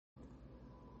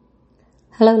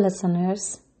Hello,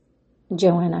 listeners.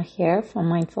 Joanna here from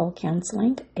Mindful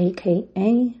Counseling,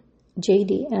 aka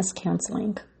JDS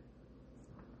Counseling.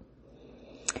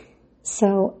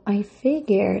 So I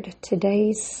figured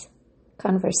today's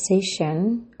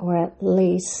conversation, or at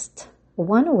least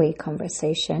one-way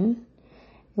conversation,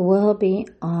 will be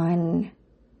on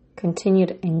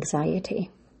continued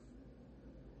anxiety.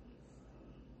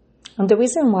 And the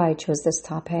reason why I chose this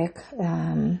topic,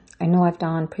 I know I've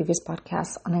done previous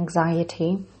podcasts on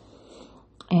anxiety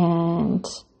and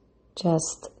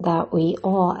just that we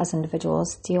all as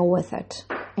individuals deal with it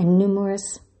in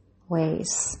numerous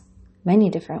ways,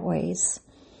 many different ways,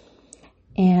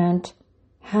 and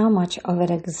how much of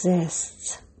it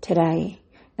exists today.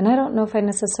 And I don't know if I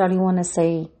necessarily want to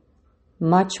say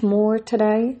much more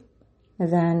today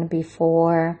than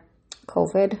before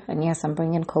COVID. And yes, I'm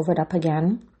bringing COVID up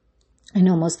again. I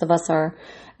know most of us are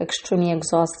extremely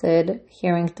exhausted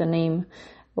hearing the name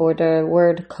or the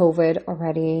word COVID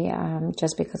already,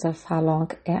 just because of how long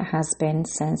it has been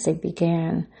since it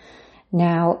began.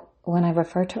 Now, when I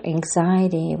refer to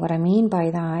anxiety, what I mean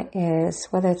by that is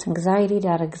whether it's anxiety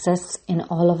that exists in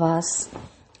all of us,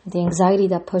 the anxiety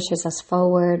that pushes us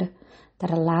forward,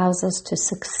 that allows us to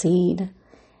succeed,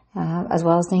 as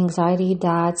well as the anxiety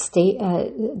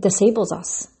that disables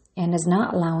us and is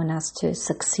not allowing us to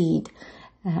succeed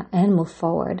and move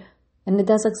forward. And it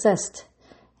does exist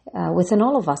within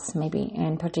all of us, maybe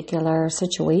in particular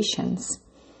situations.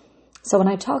 So when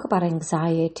I talk about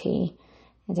anxiety,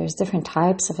 there's different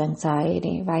types of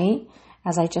anxiety, right?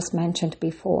 As I just mentioned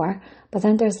before. But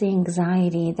then there's the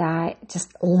anxiety that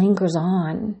just lingers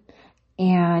on.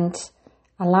 And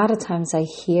a lot of times I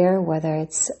hear, whether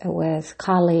it's with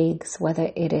colleagues, whether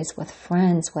it is with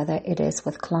friends, whether it is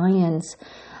with clients,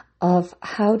 of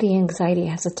how the anxiety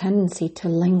has a tendency to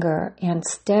linger and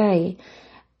stay.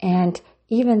 And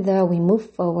even though we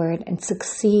move forward and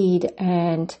succeed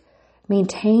and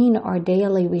maintain our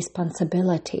daily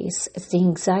responsibilities, it's the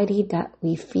anxiety that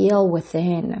we feel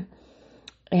within.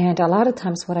 And a lot of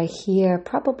times what I hear,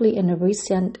 probably in the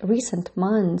recent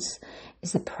months,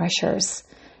 is the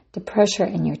pressure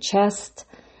in your chest.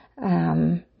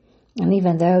 And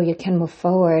even though you can move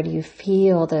forward, you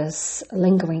feel this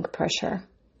lingering pressure.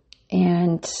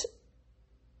 And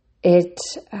it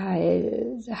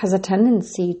has a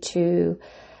tendency to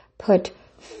put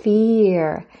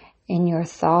fear in your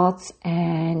thoughts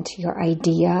and your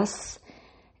ideas.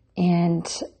 And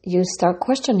you start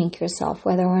questioning yourself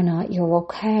whether or not you're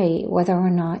okay, whether or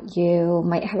not you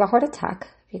might have a heart attack.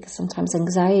 Because sometimes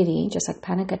anxiety, just like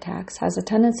panic attacks, has a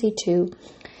tendency to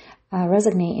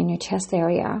resonate in your chest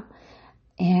area.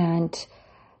 And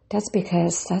that's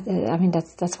because,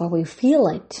 that's why we feel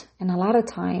it. And a lot of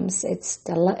times it's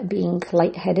being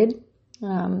lightheaded,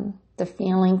 the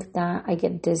feeling that I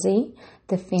get dizzy,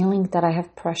 the feeling that I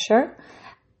have pressure,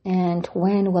 and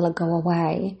when will it go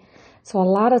away? So a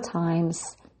lot of times,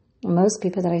 most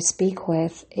people that I speak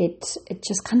with, it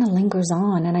just kind of lingers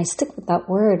on. And I stick with that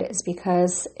word is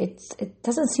because it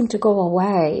doesn't seem to go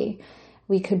away.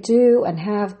 We could do and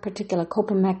have particular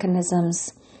coping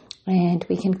mechanisms, and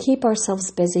we can keep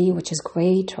ourselves busy, which is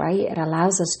great, right? It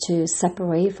allows us to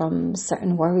separate from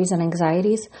certain worries and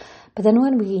anxieties. But then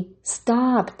when we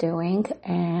stop doing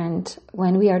and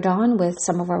when we are done with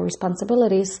some of our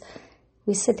responsibilities,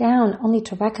 we sit down only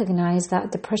to recognize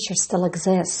that the pressure still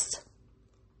exists.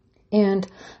 And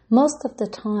most of the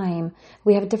time,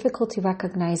 we have difficulty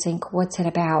recognizing what's it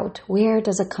about, where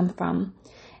does it come from?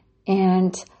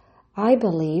 And I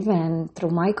believe, and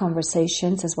through my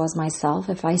conversations as well as myself,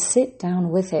 if I sit down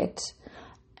with it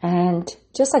and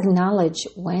just acknowledge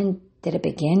when did it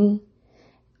begin,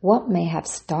 what may have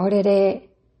started it,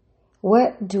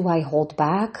 what do I hold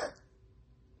back,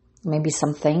 maybe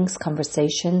some things,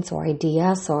 conversations or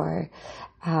ideas or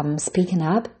speaking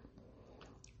up,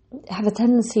 have a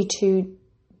tendency to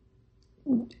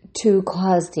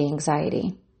cause the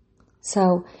anxiety.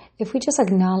 So if we just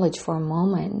acknowledge for a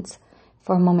moment,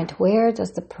 where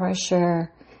does the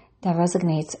pressure that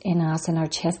resonates in us, in our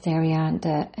chest area, and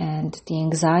the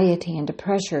anxiety and the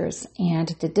pressures and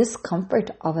the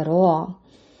discomfort of it all,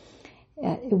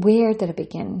 where did it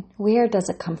begin? Where does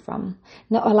it come from?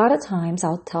 Now, a lot of times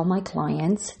I'll tell my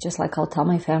clients, just like I'll tell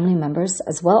my family members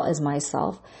as well as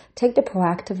myself, take the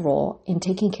proactive role in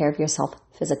taking care of yourself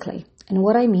physically. And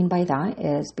what I mean by that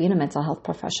is, being a mental health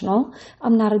professional,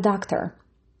 I'm not a doctor.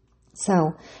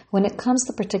 So when it comes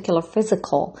to particular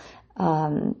physical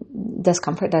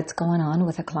discomfort that's going on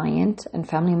with a client and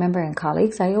family member and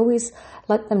colleagues, I always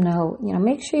let them know,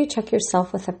 make sure you check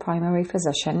yourself with a primary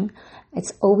physician.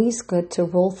 It's always good to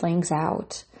rule things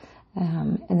out.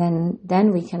 And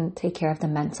then we can take care of the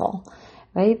mental.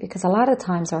 right? Because a lot of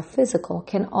times our physical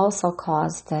can also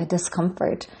cause the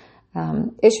discomfort,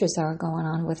 issues that are going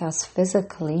on with us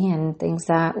physically and things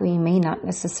that we may not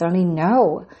necessarily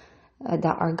know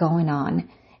that are going on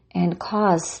and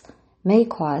may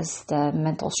cause the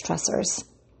mental stressors.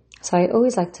 So I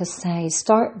always like to say,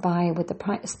 start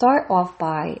off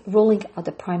by ruling out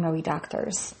the primary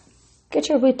doctors. Get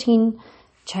your routine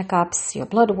checkups, your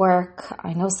blood work.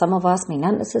 I know some of us may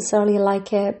not necessarily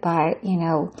like it, but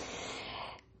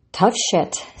tough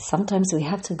shit. Sometimes we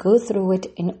have to go through it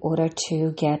in order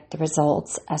to get the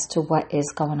results as to what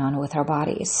is going on with our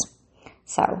bodies.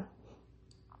 So,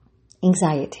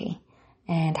 anxiety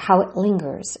and how it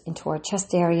lingers into our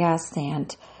chest areas,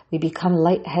 and we become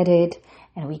lightheaded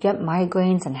and we get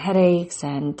migraines and headaches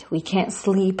and we can't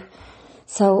sleep.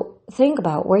 So think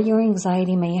about where your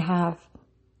anxiety may have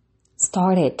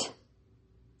started.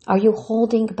 Are you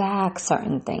holding back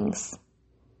certain things?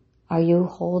 Are you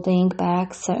holding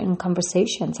back certain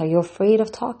conversations? Are you afraid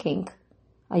of talking?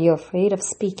 Are you afraid of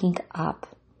speaking up?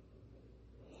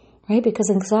 Right? Because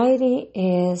anxiety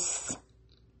is,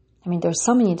 there's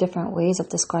so many different ways of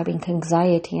describing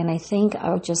anxiety, and I think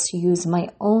I'll just use my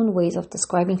own ways of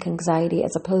describing anxiety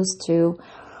as opposed to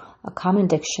a common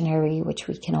dictionary, which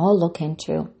we can all look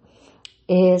into,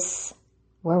 is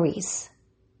worries,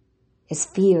 is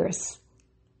fears,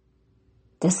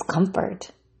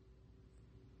 discomfort,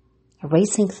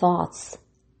 racing thoughts,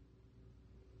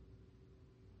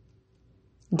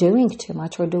 doing too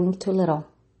much or doing too little.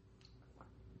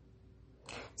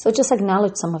 So just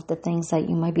acknowledge some of the things that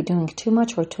you might be doing too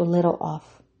much or too little of.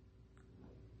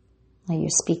 Are you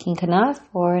speaking enough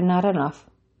or not enough?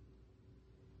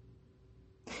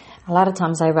 A lot of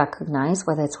times I recognize,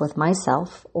 whether it's with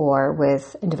myself or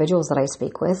with individuals that I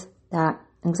speak with, that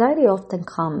anxiety often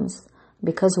comes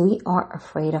because we are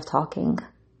afraid of talking.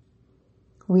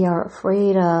 We are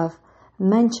afraid of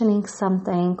mentioning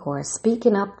something or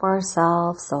speaking up for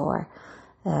ourselves or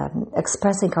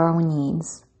expressing our own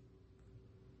needs.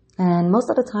 And most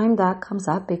of the time that comes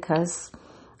up because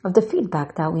of the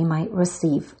feedback that we might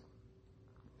receive.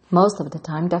 Most of the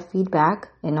time that feedback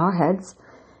in our heads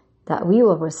that we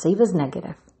will receive is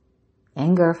negative.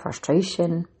 Anger,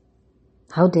 frustration.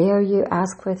 How dare you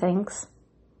ask for things?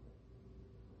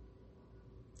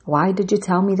 Why did you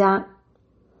tell me that?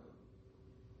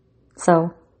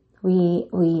 So we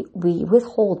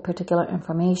withhold particular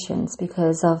informations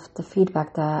because of the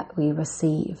feedback that we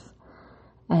receive.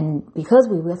 And because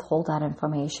we withhold that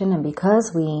information and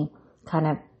because we kind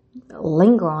of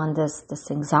linger on this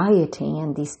anxiety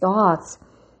and these thoughts,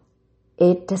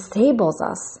 it disables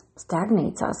us,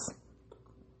 stagnates us.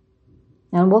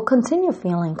 And we'll continue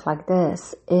feeling like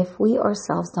this if we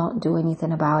ourselves don't do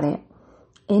anything about it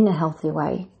in a healthy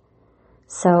way.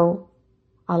 So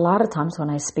a lot of times when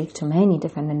I speak to many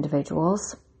different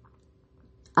individuals,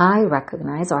 I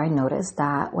recognize or I notice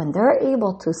that when they're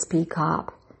able to speak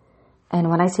up, and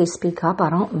when I say speak up, I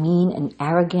don't mean an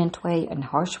arrogant way and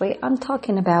harsh way. I'm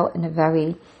talking about in a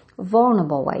very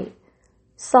vulnerable way,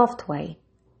 soft way,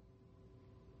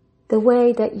 the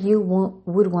way that you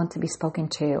would want to be spoken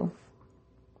to,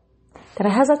 that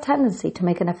it has a tendency to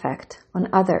make an effect on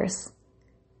others.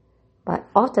 But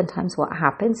oftentimes what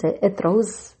happens, it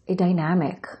throws a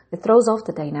dynamic. It throws off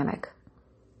the dynamic.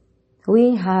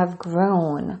 We have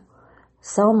grown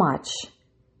so much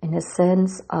in the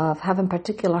sense of having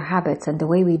particular habits and the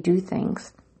way we do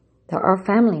things, that our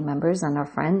family members and our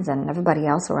friends and everybody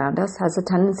else around us has a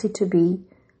tendency to be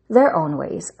their own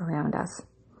ways around us.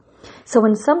 So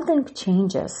when something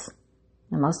changes,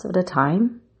 and most of the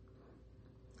time,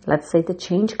 let's say the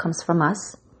change comes from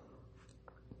us,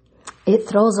 it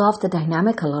throws off the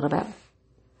dynamic a little bit.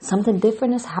 Something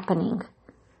different is happening.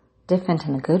 Different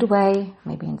in a good way,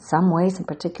 maybe in some ways, in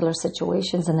particular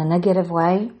situations, in a negative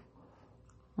way.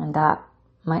 And that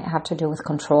might have to do with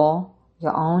control,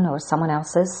 your own or someone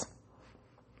else's.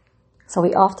 So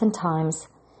we oftentimes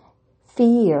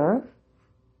fear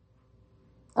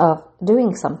of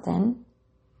doing something,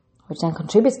 which then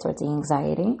contributes towards the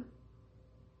anxiety,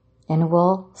 and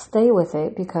we'll stay with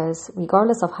it because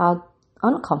regardless of how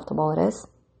uncomfortable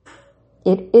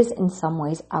it is in some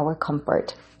ways our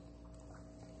comfort.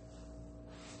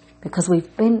 Because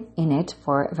we've been in it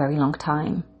for a very long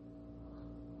time.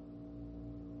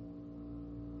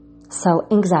 So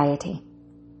anxiety,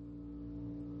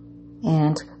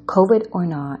 and COVID or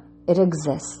not, it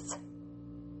exists.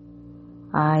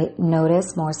 I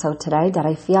notice more so today that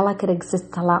I feel like it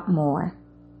exists a lot more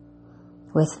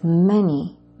with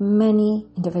many, many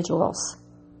individuals.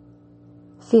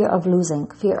 Fear of losing,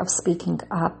 fear of speaking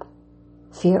up,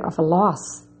 fear of a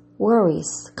loss,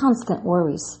 worries, constant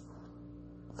worries,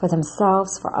 for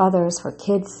themselves, for others, for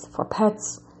kids, for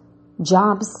pets,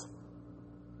 jobs.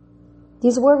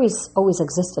 These worries always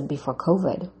existed before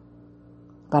COVID.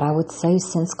 But I would say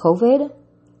since COVID,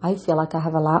 I feel like I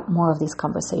have a lot more of these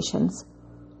conversations.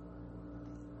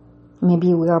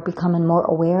 Maybe we are becoming more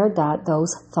aware that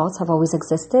those thoughts have always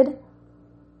existed,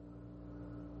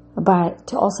 but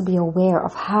to also be aware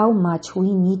of how much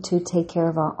we need to take care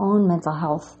of our own mental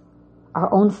health,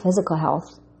 our own physical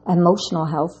health, emotional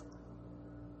health.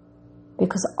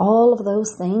 Because all of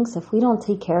those things, if we don't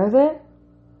take care of it,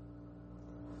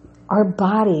 our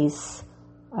bodies,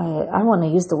 I don't want to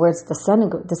use the words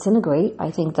disintegrate.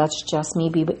 I think that's just me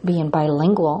being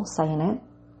bilingual saying it.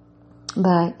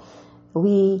 But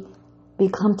we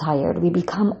become tired. We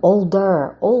become old,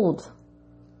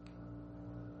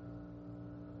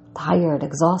 tired,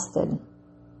 exhausted,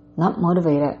 not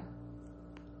motivated,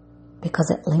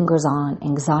 because it lingers on.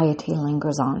 Anxiety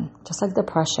lingers on, just like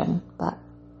depression, but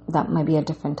that might be a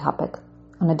different topic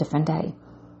on a different day.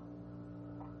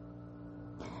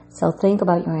 So think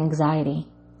about your anxiety.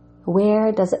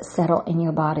 Where does it settle in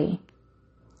your body?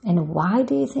 And why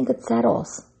do you think it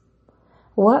settles?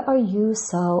 What are you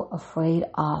so afraid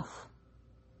of?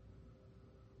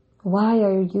 Why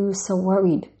are you so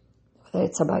worried? Whether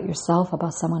it's about yourself,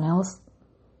 about someone else.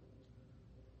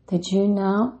 Did you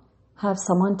not have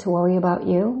someone to worry about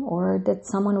you? Or did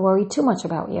someone worry too much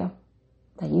about you?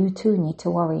 That you too need to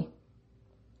worry.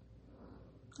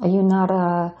 Are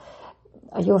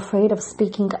you afraid of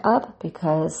speaking up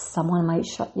because someone might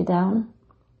shut you down?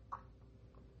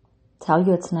 Tell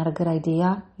you it's not a good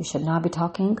idea. You should not be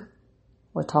talking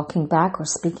or talking back or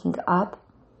speaking up.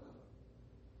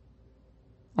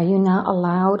 Are you not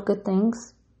allowed good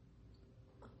things?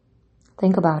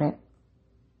 Think about it.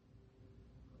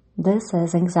 This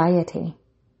is anxiety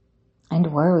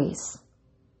and worries.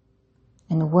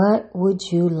 And what would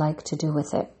you like to do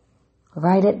with it?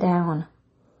 Write it down.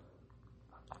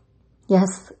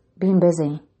 Yes, being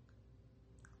busy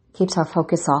keeps our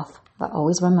focus off, but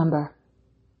always remember,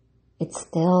 it's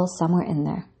still somewhere in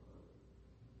there.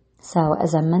 So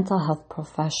as a mental health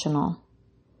professional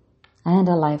and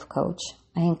a life coach,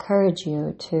 I encourage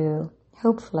you to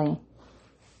hopefully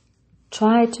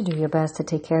try to do your best to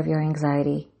take care of your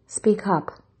anxiety. Speak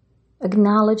up.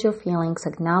 Acknowledge your feelings,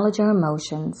 acknowledge your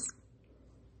emotions,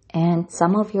 and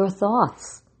some of your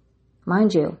thoughts.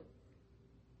 Mind you,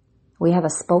 we have a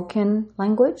spoken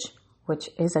language, which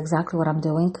is exactly what I'm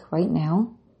doing right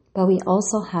now, but we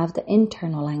also have the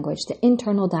internal language, the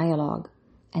internal dialogue,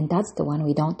 and that's the one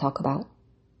we don't talk about.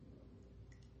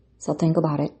 So think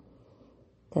about it.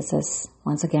 This is,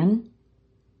 once again,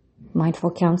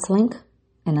 Mindful Counseling,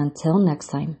 and until next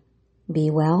time, be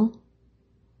well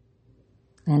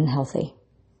and healthy.